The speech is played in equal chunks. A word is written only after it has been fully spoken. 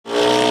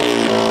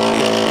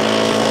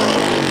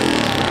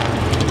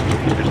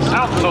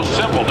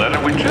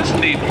just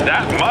need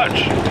that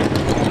much.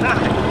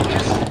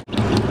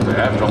 I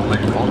have trouble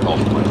making phone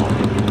calls from my phone.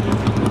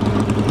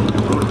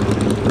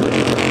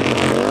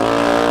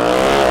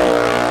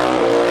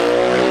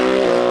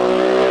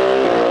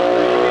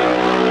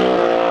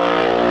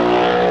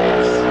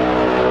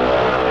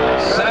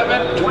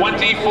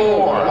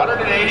 .24,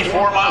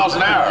 184 miles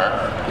an hour,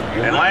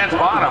 and lands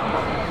bottom,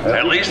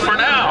 at least for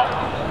now.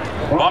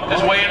 Bumped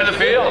his way into the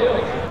field.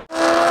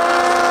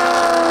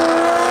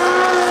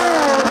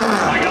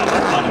 I got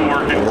nothing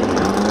working.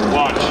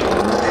 Watch.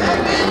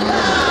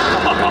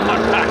 I'm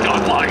back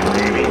online,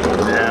 baby.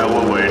 Yeah,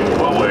 we'll wait.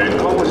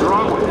 What was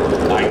wrong with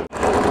it?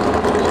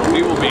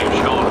 We will be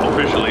shown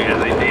officially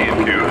as a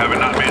DNQ, having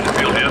not made the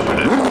field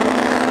yesterday.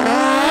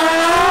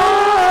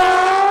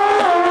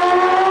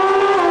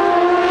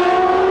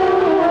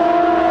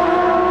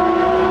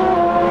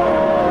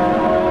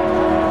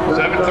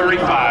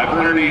 735,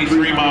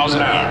 183 miles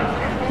an hour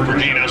for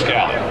Gino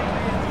Scali.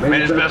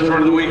 Made his best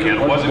run of the weekend.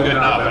 Wasn't good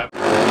enough.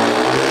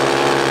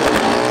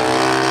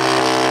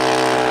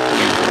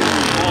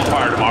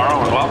 Qualifier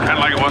tomorrow, and well, kind of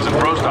like it was in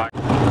Pro Stock.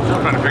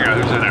 Still trying to figure out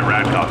who's in that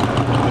rat costume.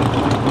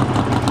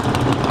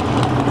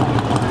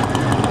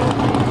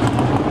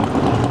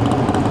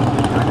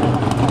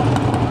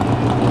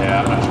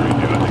 Yeah, I'm not sure you do.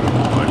 I think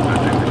it's like, I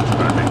think they're just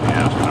trying to make me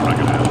ask, but I'm not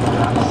going to ask.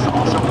 That's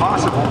also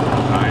possible.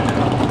 I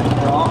know.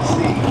 We'll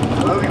see.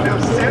 Logan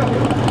knows too.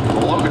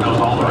 Well, Logan knows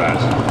all the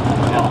rats.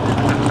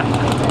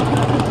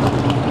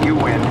 You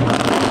win.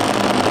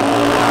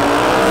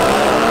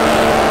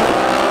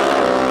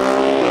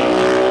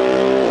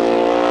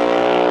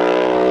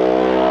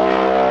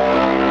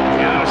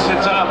 Yeah,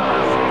 sits up.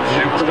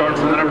 Shoot starts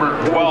from the number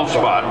 12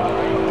 spot.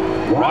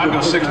 Ron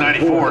goes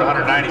 694 to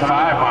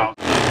 195 miles.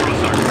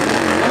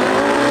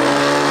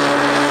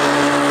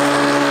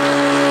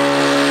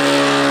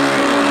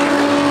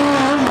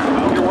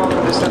 You're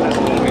welcome to send us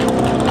an email.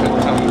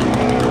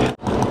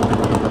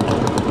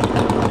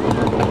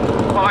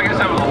 Well, I guess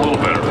that was a little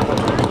better.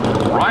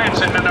 Ryan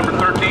sitting at number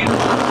 13.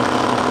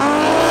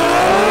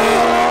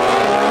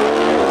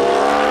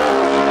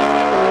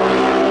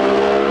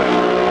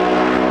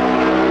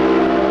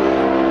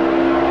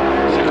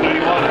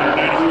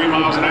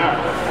 Miles an hour.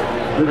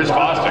 Chris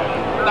Bostic.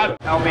 Not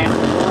Oh man.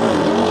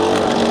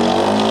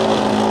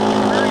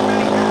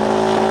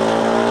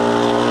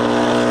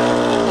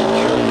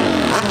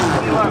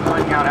 We love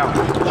finding out how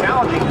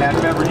challenging that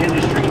beverage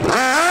industry is.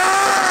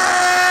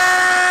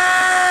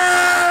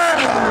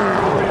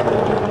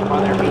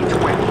 On their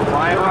B-twin.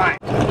 Right.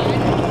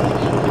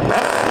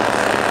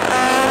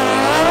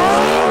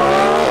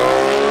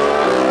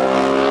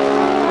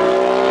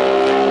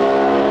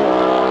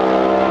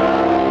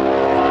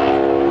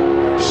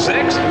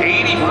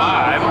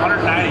 685,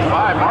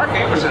 195. Mark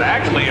Amerson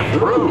actually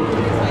improved.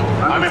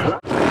 I mean,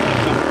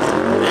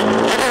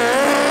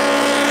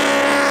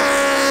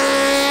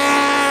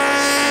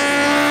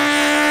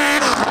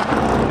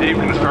 Dave's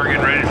going to start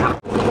getting ready for.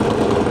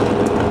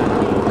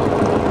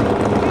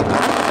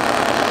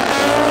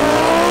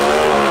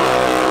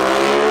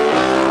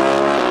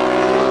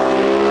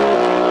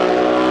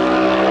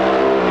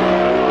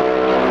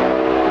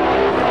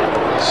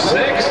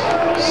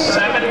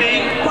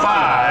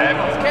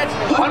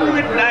 .675,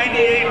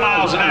 198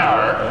 miles an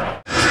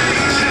hour.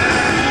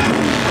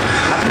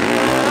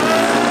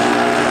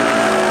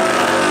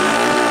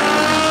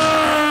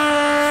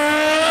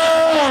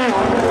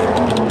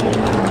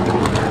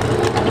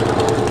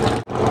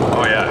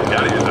 Oh yeah,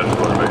 gotta use that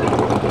for motivation.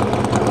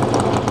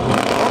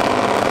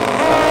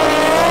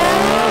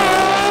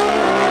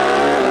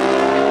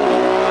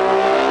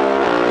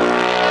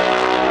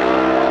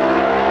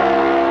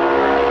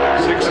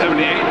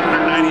 .678,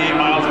 198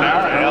 miles an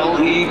hour.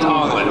 L.E.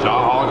 Tomlin.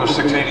 John Hall goes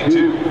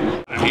 682.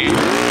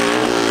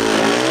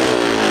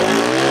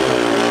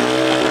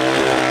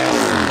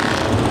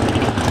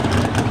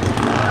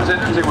 It's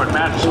interesting what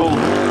Matt sold.